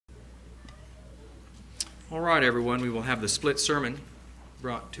All right, everyone, we will have the split sermon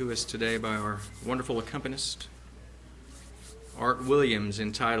brought to us today by our wonderful accompanist, Art Williams,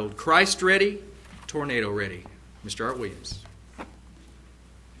 entitled Christ Ready, Tornado Ready. Mr. Art Williams.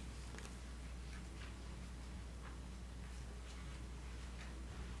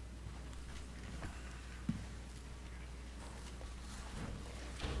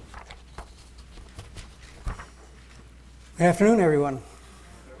 Good afternoon, everyone.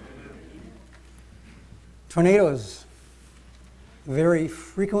 Tornado is a very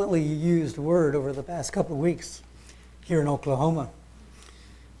frequently used word over the past couple of weeks here in Oklahoma.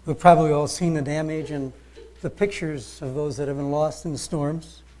 We've probably all seen the damage and the pictures of those that have been lost in the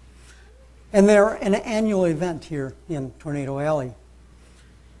storms. And they're an annual event here in Tornado Alley.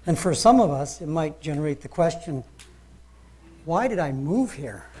 And for some of us, it might generate the question, why did I move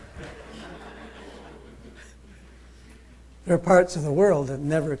here? There are parts of the world that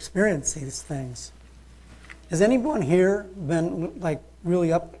never experience these things. Has anyone here been like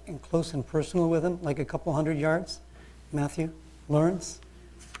really up and close and personal with him, like a couple hundred yards? Matthew, Lawrence?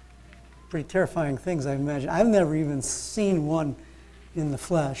 Pretty terrifying things, I imagine. I've never even seen one in the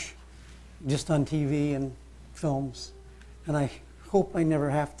flesh, just on TV and films. And I hope I never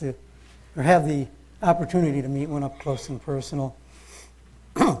have to, or have the opportunity to meet one up close and personal.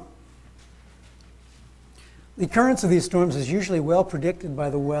 The occurrence of these storms is usually well predicted by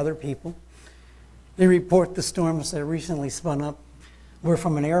the weather people. They report the storms that recently spun up were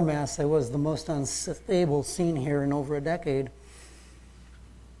from an air mass that was the most unstable seen here in over a decade.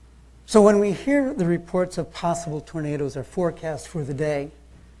 So when we hear the reports of possible tornadoes or forecasts for the day,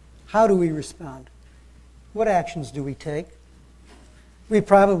 how do we respond? What actions do we take? We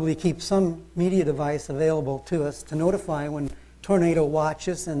probably keep some media device available to us to notify when tornado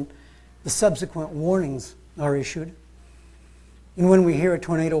watches and the subsequent warnings are issued. And when we hear a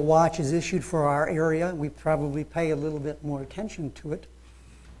tornado watch is issued for our area, we probably pay a little bit more attention to it.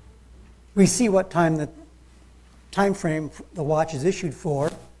 We see what time frame the watch is issued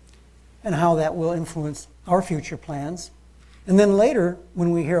for and how that will influence our future plans. And then later,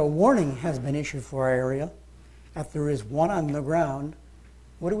 when we hear a warning has been issued for our area, if there is one on the ground,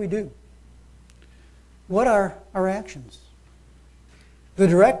 what do? What are our actions? The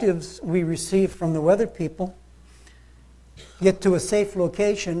directives we receive from the weather people: get to a safe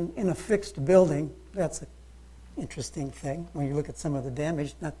location in a fixed building. That's an interesting thing. When you look at some of the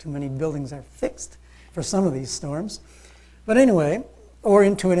damage, not too many buildings are fixed for some of these storms. But anyway, or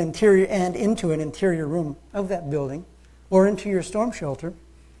into an interior room of that building, or into your storm shelter,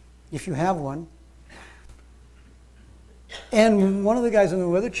 if you have one. And one of the guys on the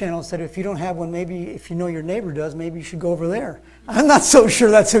Weather Channel said, if you don't have one, maybe if you know your neighbor does, maybe you should go over there. I'm not so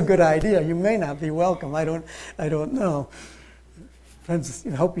sure that's a good idea. You may not be welcome. I don't know. Friends,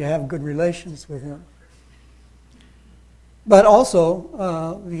 I hope you have good relations with him. But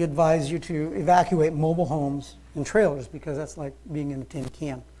also, we advise you to evacuate mobile homes and trailers, because that's like being in a tin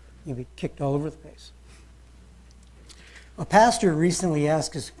can. You'll be kicked all over the place. A pastor recently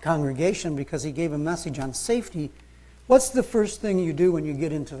asked his congregation, because he gave a message on safety, what's the first thing you do when you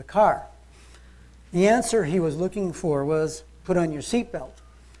get into the car? The answer he was looking for was, put on your seatbelt.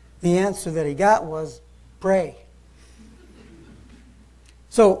 The answer that he got was, pray.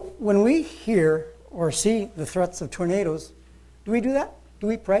 So when we hear or see the threats of tornadoes, do we do that? Do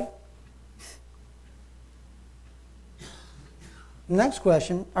we pray? The next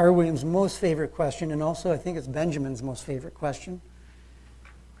question, Art Williams' most favorite question, and also I think it's Benjamin's most favorite question.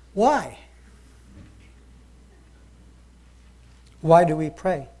 Why? Why do we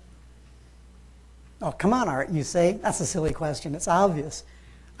pray? Oh, come on, Art, you say. That's a silly question. It's obvious.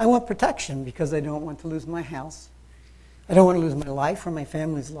 I want protection because I don't want to lose my house. I don't want to lose my life or my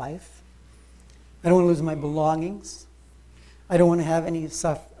family's life. I don't want to lose my belongings. I don't want to have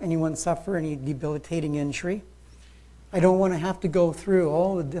anyone suffer any debilitating injury. I don't want to have to go through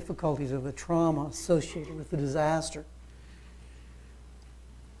all the difficulties of the trauma associated with the disaster.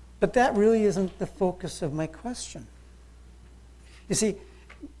 But that really isn't the focus of my question. You see,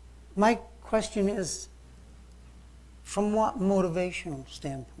 my question is, from what motivational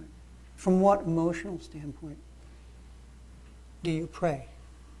standpoint, from what emotional standpoint do you pray?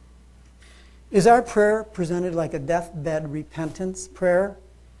 Is our prayer presented like a deathbed repentance prayer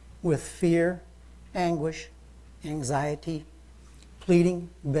with fear, anguish, anxiety, pleading,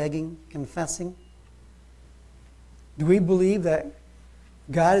 begging, confessing? Do we believe that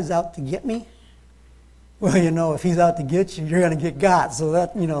God is out to get me? Well, if he's out to get you, you're going to get got. So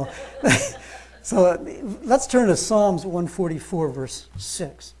that, So let's turn to Psalms 144, verse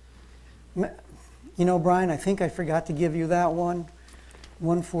 6. Brian, I think I forgot to give you that one.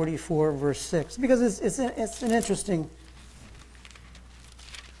 144, verse 6, because it's an interesting.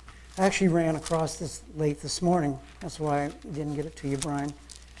 I actually ran across this late this morning. That's why I didn't get it to you, Brian.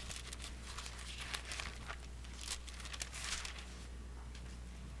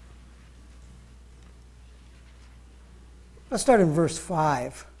 Let's start in verse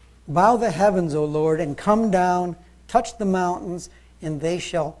 5. Bow the heavens, O Lord, and come down, touch the mountains, and they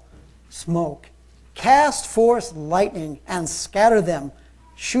shall smoke. Cast forth lightning and scatter them.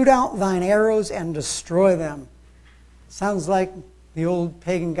 Shoot out thine arrows and destroy them. Sounds like the old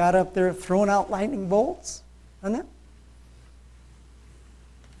pagan god up there throwing out lightning bolts, doesn't it?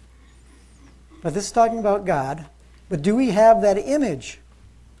 But this is talking about God. But do we have that image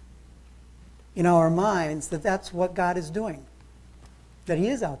in our minds that that's what God is doing? That He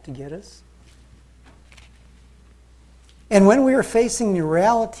is out to get us? And when we are facing the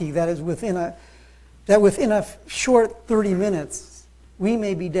reality that is within a short 30 minutes, we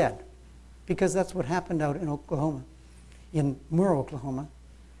may be dead. Because that's what happened out in Oklahoma, in Moore, Oklahoma,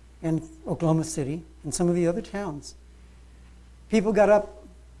 and Oklahoma City, and some of the other towns. People got up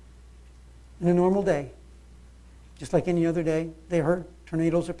in a normal day, just like any other day. They heard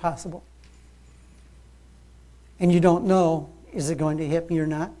tornadoes are possible. And you don't know, is it going to hit me or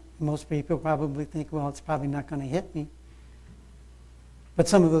not? Most people probably think, well, it's probably not going to hit me. But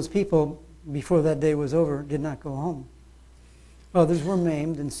some of those people, before that day was over, did not go home. Others were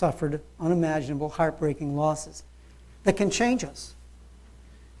maimed and suffered unimaginable, heartbreaking losses that can change us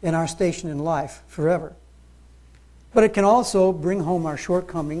in our station in life forever. But it can also bring home our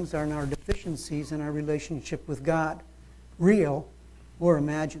shortcomings and our deficiencies in our relationship with God, real or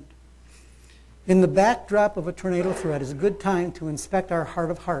imagined. In the backdrop of a tornado threat is a good time to inspect our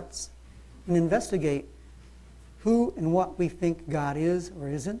heart of hearts and investigate who and what we think God is or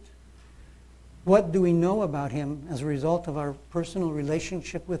isn't. What do we know about Him as a result of our personal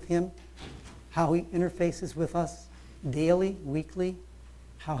relationship with Him? How He interfaces with us daily, weekly?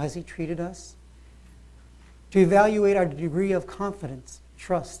 How has He treated us? To evaluate our degree of confidence,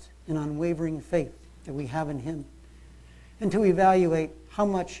 trust, and unwavering faith that we have in Him. And to evaluate how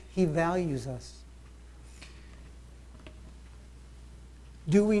much He values us.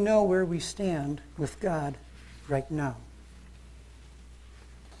 Do we know where we stand with God right now?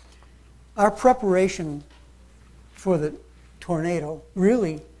 Our preparation for the tornado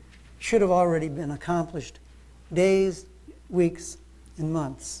really should have already been accomplished days, weeks, and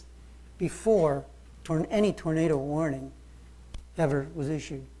months before any tornado warning ever was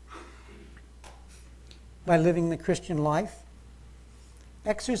issued. By living the Christian life,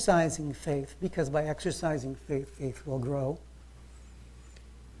 exercising faith, because by exercising faith, faith will grow.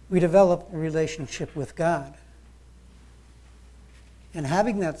 We develop a relationship with God. And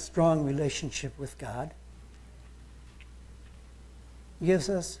having that strong relationship with God gives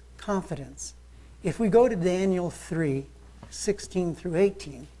us confidence. If we go to Daniel 3, 16 through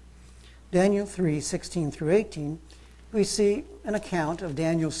 18, Daniel 3, 16 through 18, we see an account of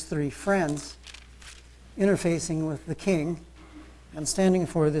Daniel's three friends interfacing with the king and standing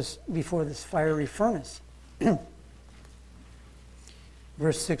before this fiery furnace.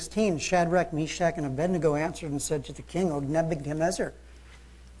 Verse 16, Shadrach, Meshach, and Abednego answered and said to the king, O Nebuchadnezzar,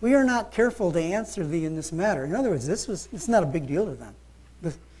 we are not careful to answer thee in this matter. In other words, it's not a big deal to them.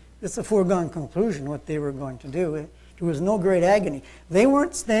 It's a foregone conclusion what they were going to do. There was no great agony. They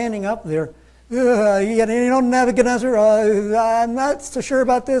weren't standing up there, Nebuchadnezzar, I'm not so sure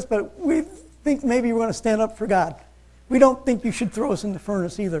about this, but we think maybe we're going to stand up for God. We don't think you should throw us in the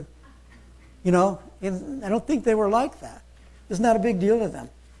furnace either. I don't think they were like that. It's not a big deal to them.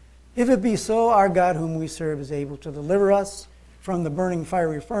 If it be so, our God whom we serve is able to deliver us from the burning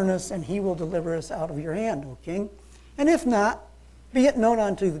fiery furnace, and He will deliver us out of your hand, O king. And if not, be it known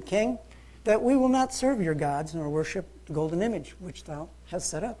unto the king that we will not serve your gods nor worship the golden image which thou hast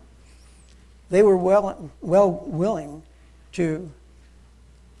set up. They were well willing to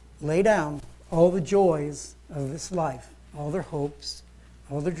lay down all the joys of this life, all their hopes,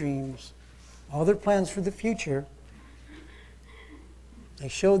 all their dreams, all their plans for the future. They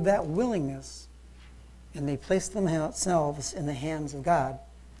showed that willingness, and they placed themselves in the hands of God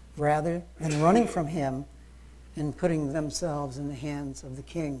rather than running from Him and putting themselves in the hands of the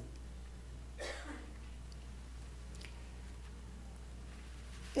king.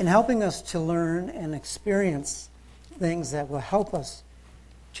 In helping us to learn and experience things that will help us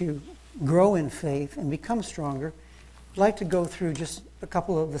to grow in faith and become stronger, I'd like to go through just a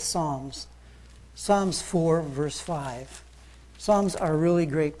couple of the Psalms. Psalms 4, verse 5. Psalms are a really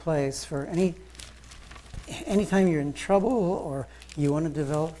great place for anytime you're in trouble or you want to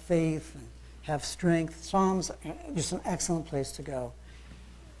develop faith and have strength. Psalms are just an excellent place to go.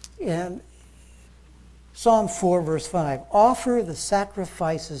 And Psalm 4, verse 5, offer the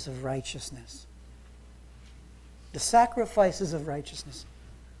sacrifices of righteousness. The sacrifices of righteousness.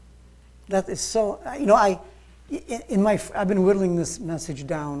 That is so, I've been whittling this message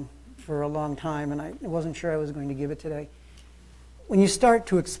down for a long time, and I wasn't sure I was going to give it today. When you start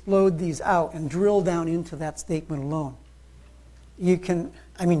to explode these out and drill down into that statement alone, you can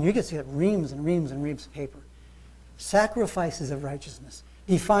see it reams and reams and reams of paper. Sacrifices of righteousness.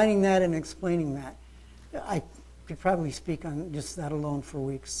 Defining that and explaining that. I could probably speak on just that alone for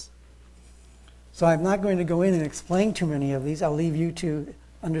weeks. So I'm not going to go in and explain too many of these. I'll leave you to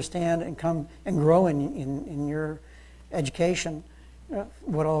understand and come and grow in your education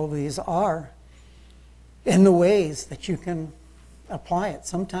what all of these are and the ways that you can apply it.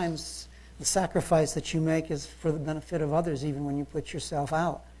 Sometimes the sacrifice that you make is for the benefit of others, even when you put yourself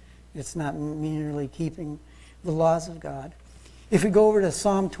out. It's not merely keeping the laws of God. If we go over to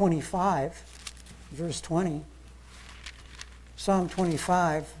Psalm 25, verse 20, Psalm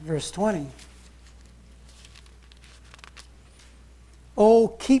 25, verse 20. Oh,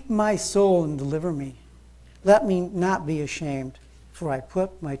 keep my soul and deliver me. Let me not be ashamed, for I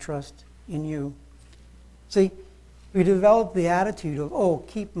put my trust in you. See, we develop the attitude of, oh,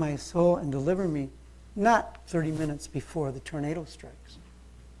 keep my soul and deliver me, not 30 minutes before the tornado strikes.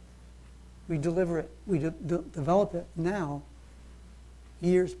 We deliver it, we develop it now,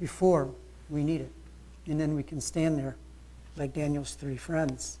 years before we need it. And then we can stand there like Daniel's three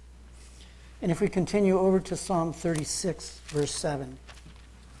friends. And if we continue over to Psalm 36, verse 7.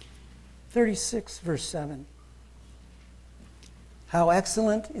 36, verse 7. How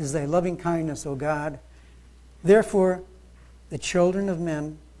excellent is thy loving kindness, O God. Therefore, the children of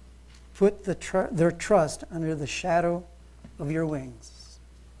men put their trust under the shadow of your wings.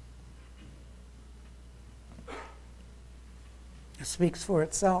 It speaks for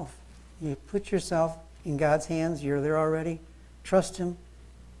itself. You put yourself in God's hands. You're there already. Trust Him.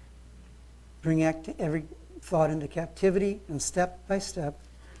 Bring every thought into captivity, and step by step,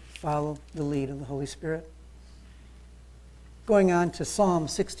 follow the lead of the Holy Spirit. Going on to Psalm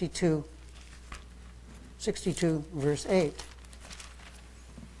 62, verse 8.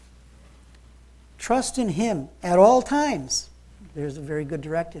 Trust in Him at all times. There's a very good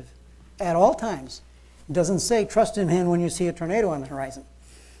directive. At all times. It doesn't say trust in Him when you see a tornado on the horizon.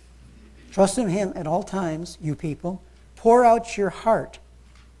 Trust in Him at all times, you people. Pour out your heart.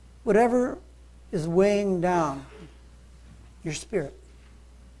 Whatever is weighing down your spirit.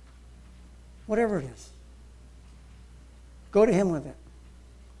 Whatever it is. Go to Him with it.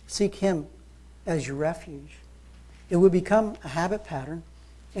 Seek Him as your refuge. It will become a habit pattern,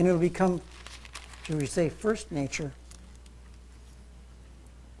 and it will become, should we say, first nature.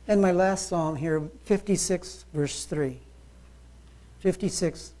 And my last psalm here, 56, verse 3.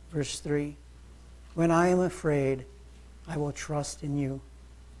 56, verse 3. When I am afraid, I will trust in you.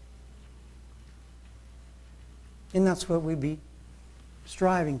 And that's what we'd be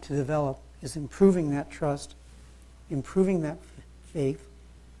striving to develop, is improving that trust, improving that faith.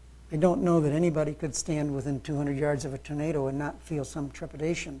 I don't know that anybody could stand within 200 yards of a tornado and not feel some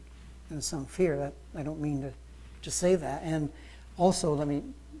trepidation and some fear. That I don't mean to say that. And also, let me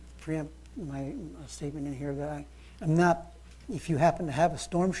preempt my statement in here that I'm not, if you happen to have a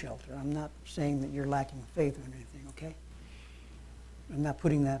storm shelter, I'm not saying that you're lacking faith or anything, okay? I'm not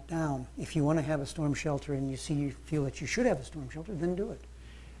putting that down. If you want to have a storm shelter and you feel that you should have a storm shelter, then do it.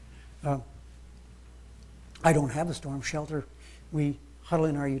 I don't have a storm shelter. We huddle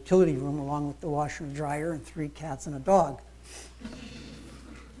in our utility room along with the washer and dryer and 3 cats and a dog.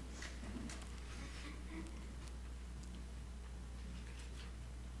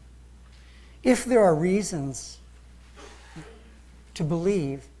 If there are reasons to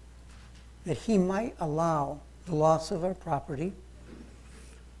believe that He might allow the loss of our property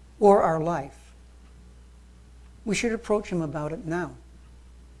or our life, we should approach Him about it now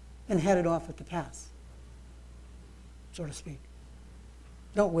and head it off at the pass, so to speak.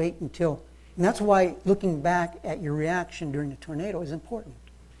 Don't wait until, and that's why looking back at your reaction during the tornado is important.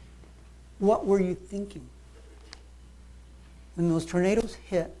 What were you thinking? When those tornadoes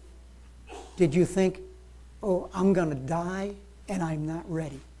hit, did you think, oh, I'm going to die and I'm not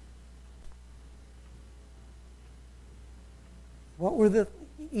ready? What were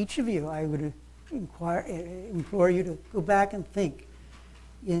each of you, I would implore you to go back and think.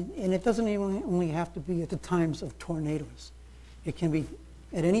 And it doesn't even only have to be at the times of tornadoes. It can be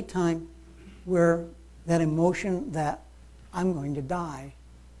at any time where that emotion that I'm going to die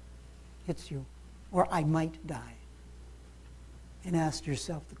hits you, or I might die. And ask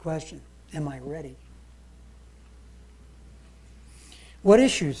yourself the question, am I ready? What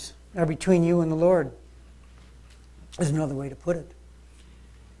issues are between you and the Lord? Is another way to put it.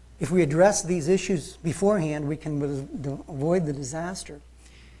 If we address these issues beforehand, we can avoid the disaster.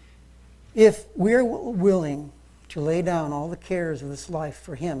 If we're willing to lay down all the cares of this life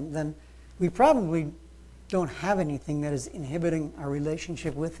for Him, then we probably don't have anything that is inhibiting our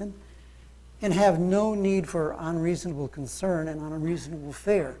relationship with Him and have no need for unreasonable concern and unreasonable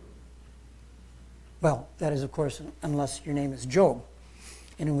fear. Well, that is, of course, unless your name is Job,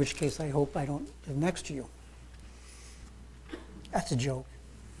 and in which case I hope I don't live next to you. That's a joke.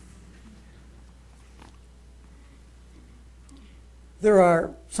 There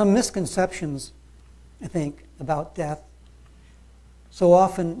are some misconceptions, I think, about death. So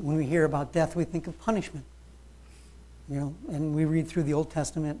often when we hear about death, we think of punishment. And we read through the Old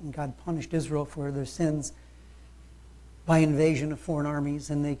Testament, and God punished Israel for their sins by invasion of foreign armies,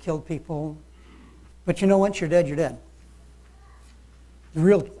 and they killed people. But once you're dead, you're dead.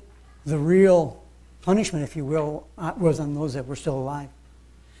 The real punishment, if you will, was on those that were still alive.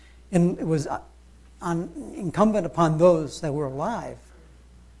 And it was incumbent upon those that were alive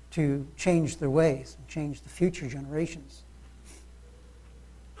to change their ways and change the future generations.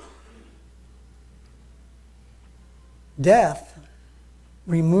 Death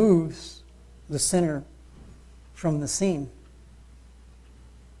removes the sinner from the scene.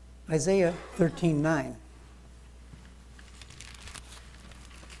 Isaiah 13:9.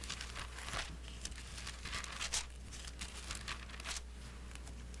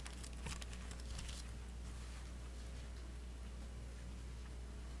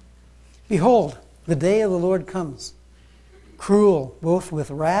 Behold, the day of the Lord comes, cruel, both with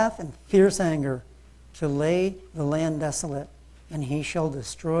wrath and fierce anger, to lay the land desolate, and He shall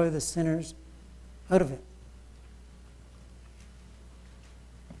destroy the sinners out of it.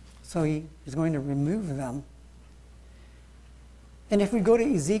 So He is going to remove them. And if we go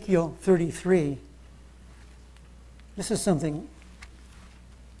to Ezekiel 33, this is something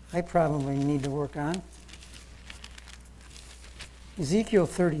I probably need to work on. Ezekiel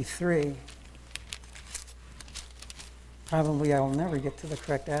 33, probably I will never get to the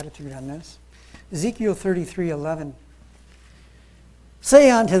correct attitude on this. Ezekiel 33:11. Say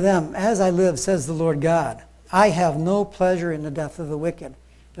unto them, as I live, says the Lord God, I have no pleasure in the death of the wicked,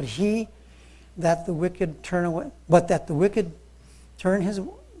 but that the wicked turn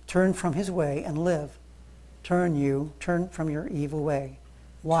from his way and live. Turn from your evil way.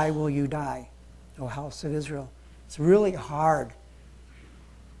 Why will you die, O house of Israel? It's really hard.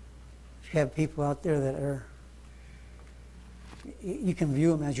 You have people out there that you can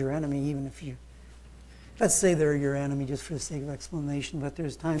view them as your enemy, even if let's say they're your enemy just for the sake of explanation, but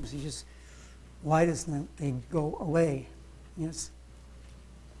there's times why doesn't they go away? Yes.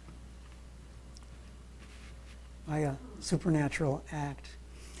 By a supernatural act.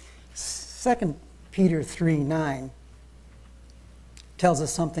 2 Peter 3:9 tells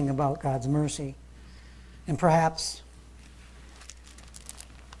us something about God's mercy, and perhaps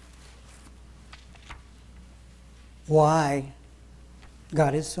why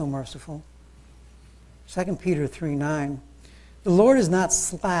God is so merciful. 2 Peter 3:9, the Lord is not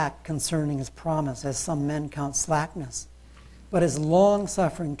slack concerning His promise, as some men count slackness, but is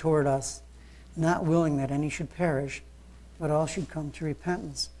long-suffering toward us, not willing that any should perish, but all should come to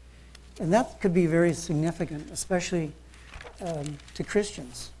repentance. And that could be very significant, especially to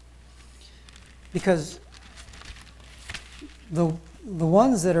Christians, because the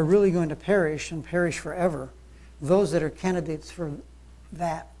ones that are really going to perish and perish forever, those that are candidates for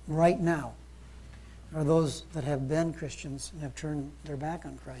that right now, are those that have been Christians and have turned their back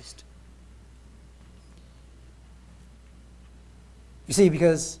on Christ. You see,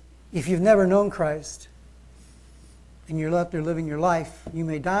 because if you've never known Christ and you're left there living your life, you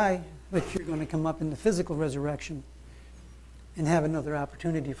may die, but you're going to come up in the physical resurrection and have another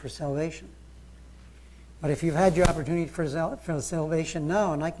opportunity for salvation. But if you've had your opportunity for salvation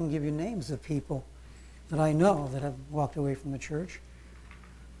now, and I can give you names of people that I know that have walked away from the church,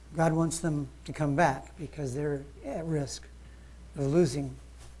 God wants them to come back because they're at risk of losing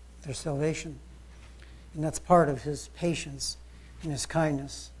their salvation. And that's part of His patience and His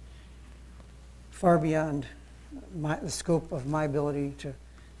kindness, far beyond the scope of my ability to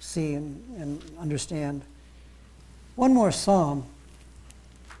see and understand. One more psalm,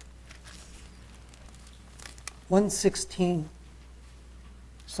 116,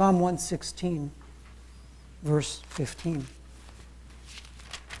 Psalm 116, verse 15.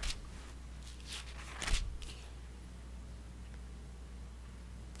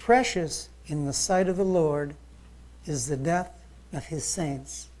 Precious in the sight of the Lord is the death of His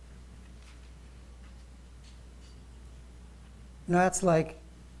saints. That's like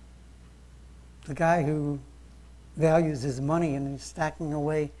the guy who values his money and is stacking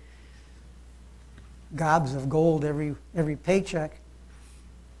away gobs of gold every paycheck.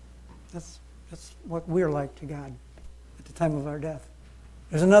 That's what we're like to God at the time of our death.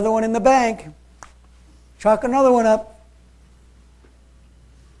 There's another one in the bank. Chalk another one up.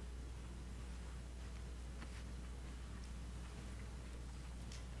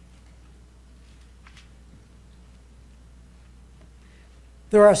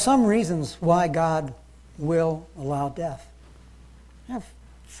 There are some reasons why God will allow death. I have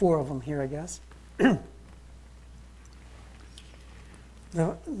 4 of them here, I guess.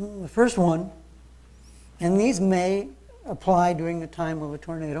 The first one, and these may apply during the time of a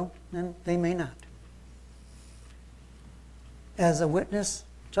tornado, and they may not. As a witness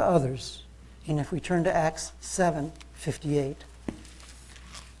to others, and if we turn to Acts 7:58,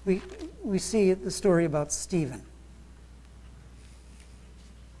 we see the story about Stephen.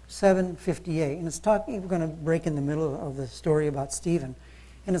 7:58, and we're going to break in the middle of the story about Stephen,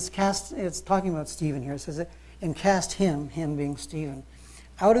 and it's talking about Stephen here. It says, and cast him being Stephen,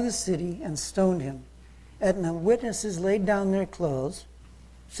 out of the city and stoned him. And the witnesses laid down their clothes,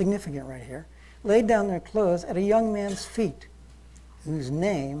 significant right here, laid down their clothes at a young man's feet, whose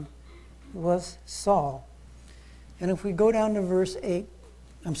name was Saul. And if we go down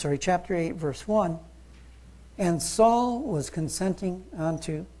to chapter 8, verse 1, and Saul was consenting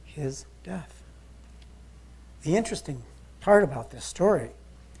unto his death. The interesting part about this story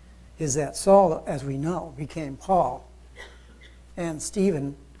is that Saul, as we know, became Paul, and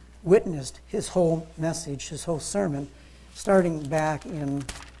Stephen witnessed his whole message, his whole sermon, starting back in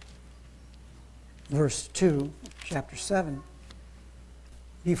verse 2, chapter 7,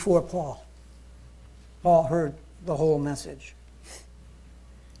 before Paul. Paul heard the whole message.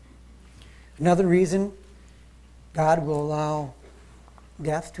 Another reason God will allow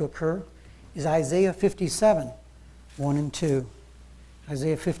death to occur is Isaiah 57, 1 and 2.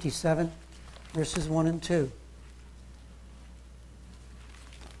 Isaiah 57, verses 1 and 2.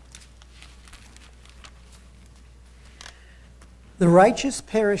 The righteous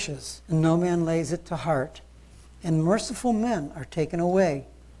perishes, and no man lays it to heart, and merciful men are taken away,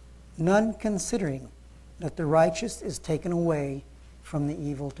 none considering that the righteous is taken away from the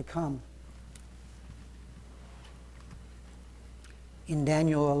evil to come. In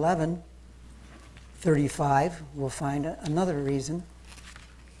Daniel 11:35, we'll find another reason.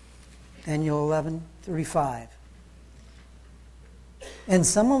 Daniel 11:35. And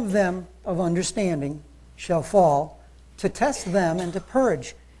some of them of understanding shall fall, to test them and to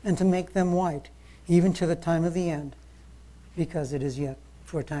purge and to make them white, even to the time of the end, because it is yet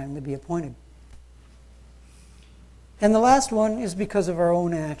for a time to be appointed. And the last one is because of our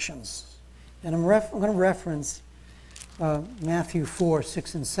own actions. And I'm going to reference Matthew 4,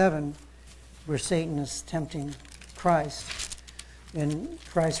 6, and 7, where Satan is tempting Christ. And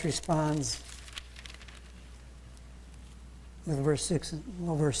Christ responds with verse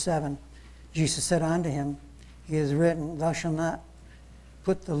 7. Jesus said unto him, it is written, thou shalt not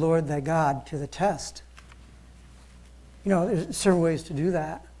put the Lord thy God to the test. There's several ways to do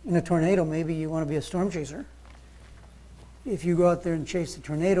that. In a tornado, maybe you want to be a storm chaser. If you go out there and chase the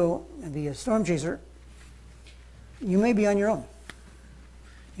tornado and be a storm chaser, you may be on your own.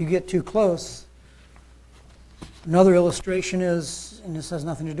 You get too close. Another illustration is, and this has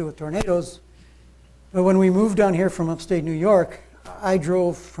nothing to do with tornadoes, but when we moved down here from upstate New York, I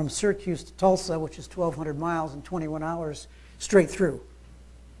drove from Syracuse to Tulsa, which is 1,200 miles in 21 hours, straight through.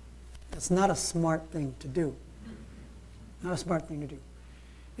 That's not a smart thing to do. Not a smart thing to do.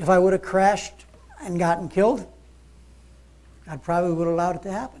 If I would have crashed and gotten killed, I probably would have allowed it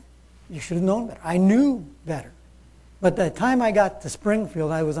to happen. You should have known better. I knew better. But by the time I got to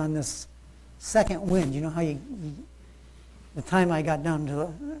Springfield, I was on this second wind. You know how the time I got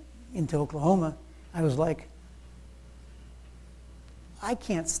down into Oklahoma, I was like, I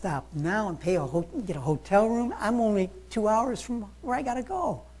can't stop now and get a hotel room. I'm only 2 hours from where I got to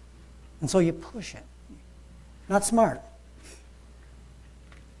go. And so you push it. Not smart.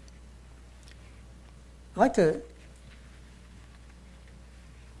 I'd like to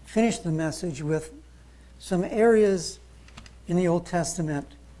finish the message with some areas in the Old Testament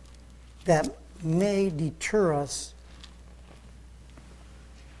that may deter us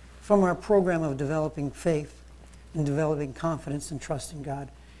from our program of developing faith and developing confidence and trust in God.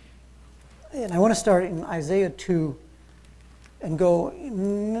 And I want to start in Isaiah 2 and go,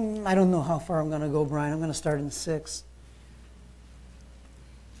 I don't know how far I'm going to go, Brian. I'm going to start in 6.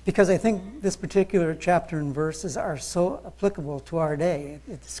 Because I think this particular chapter and verses are so applicable to our day.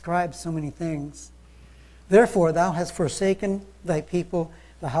 It describes so many things. Therefore thou hast forsaken thy people,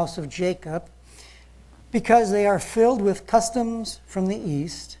 the house of Jacob, because they are filled with customs from the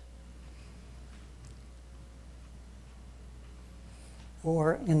east.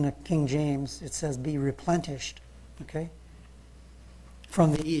 Or in the King James, it says be replenished, okay?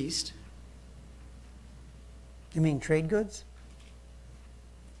 From the east. You mean trade goods?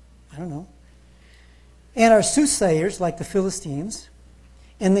 I don't know. And are soothsayers like the Philistines,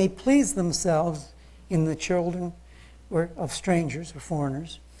 and they please themselves in the children of strangers or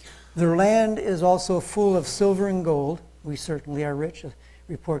foreigners. Their land is also full of silver and gold. We certainly are rich. A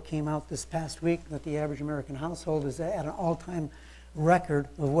report came out this past week that the average American household is at an all-time record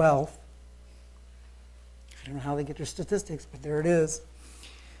of wealth. I don't know how they get their statistics, but there it is.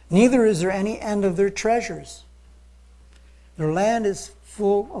 Neither is there any end of their treasures. Their land is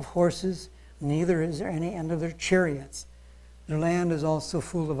full of horses, neither is there any end of their chariots. Their land is also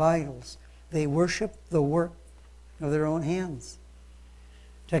full of idols. They worship the work of their own hands.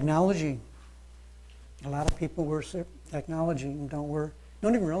 Technology. A lot of people worship technology and don't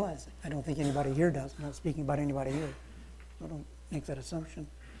even realize it. I don't think anybody here does. I'm not speaking about anybody here. So don't make that assumption.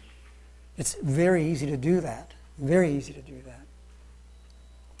 It's very easy to do that. Very easy to do that.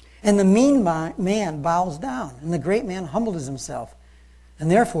 And the mean man bows down, and the great man humbles himself. And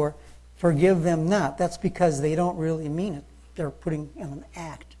therefore, forgive them not. That's because they don't really mean it. They're putting in an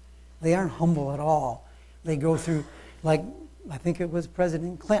act. They aren't humble at all. They go through, like, I think it was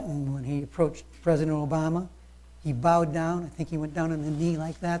President Clinton when he approached President Obama. He bowed down. I think he went down on the knee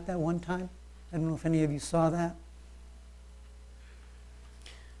like that one time. I don't know if any of you saw that.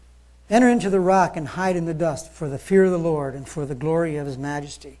 Enter into the rock and hide in the dust for the fear of the Lord and for the glory of his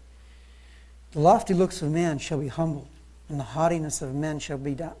majesty. The lofty looks of man shall be humbled, and the haughtiness of men shall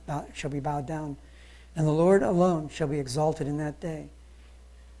be bowed down, and the Lord alone shall be exalted in that day.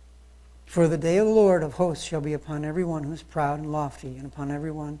 For the day of the Lord of hosts shall be upon every one who is proud and lofty, and upon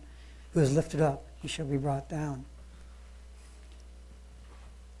every one who is lifted up he shall be brought down.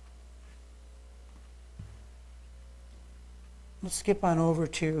 Let's skip on over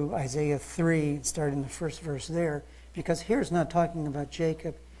to Isaiah 3 and start in the first verse there, because here's not talking about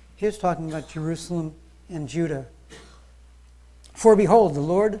Jacob. Here's talking about Jerusalem and Judah. For behold, the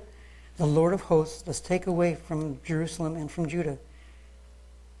Lord of hosts, does take away from Jerusalem and from Judah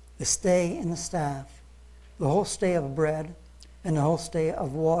the stay and the staff, the whole stay of bread and the whole stay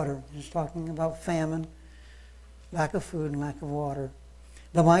of water. He's talking about famine, lack of food and lack of water.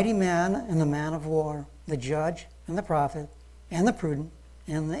 The mighty man and the man of war, the judge and the prophet, and the prudent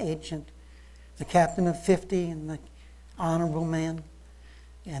and the ancient, the captain of 50 and the honorable man,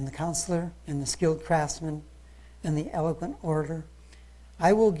 and the counselor and the skilled craftsman and the eloquent orator.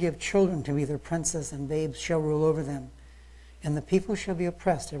 I will give children to be their princes, and babes shall rule over them. And the people shall be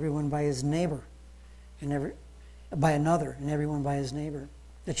oppressed, everyone by his neighbor, and by another, and everyone by his neighbor.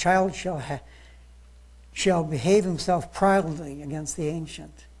 The child shall behave himself proudly against the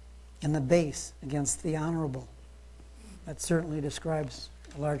ancient, and the base against the honorable. That certainly describes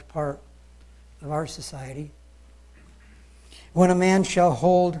a large part of our society. When a man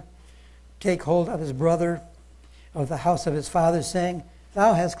shall take hold of his brother of the house of his father, saying,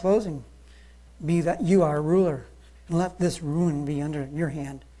 Thou hast clothing, be that you are ruler, and let this ruin be under your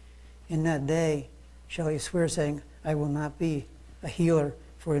hand. In that day shall he swear, saying, I will not be a healer,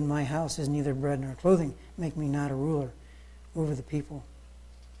 for in my house is neither bread nor clothing. Make me not a ruler over the people.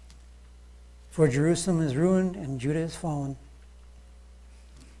 For Jerusalem is ruined, and Judah is fallen.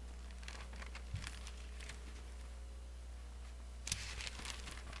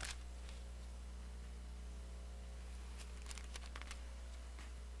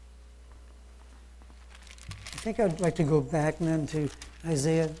 I think I'd like to go back then to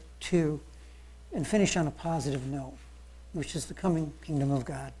Isaiah 2 and finish on a positive note, which is the coming kingdom of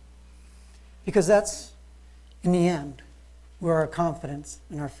God. Because that's, in the end, where our confidence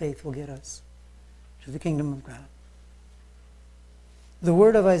and our faith will get us, to the kingdom of God. The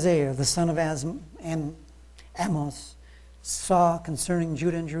word of Isaiah, the son of Amos, saw concerning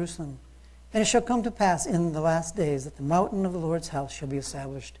Judah and Jerusalem. And it shall come to pass in the last days that the mountain of the Lord's house shall be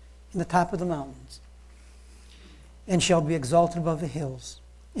established in the top of the mountains, and shall be exalted above the hills,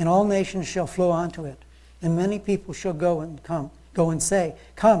 and all nations shall flow unto it. And many people shall go and say,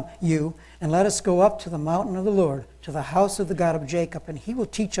 Come, you, and let us go up to the mountain of the Lord, to the house of the God of Jacob, and he will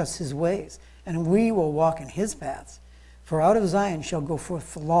teach us his ways, and we will walk in his paths. For out of Zion shall go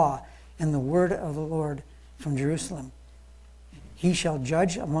forth the law, and the word of the Lord from Jerusalem. He shall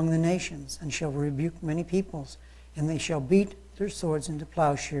judge among the nations, and shall rebuke many peoples, and they shall beat their swords into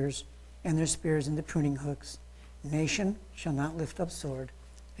plowshares, and their spears into pruning hooks. Nation shall not lift up sword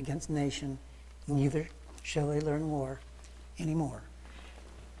against nation, neither shall they learn war anymore.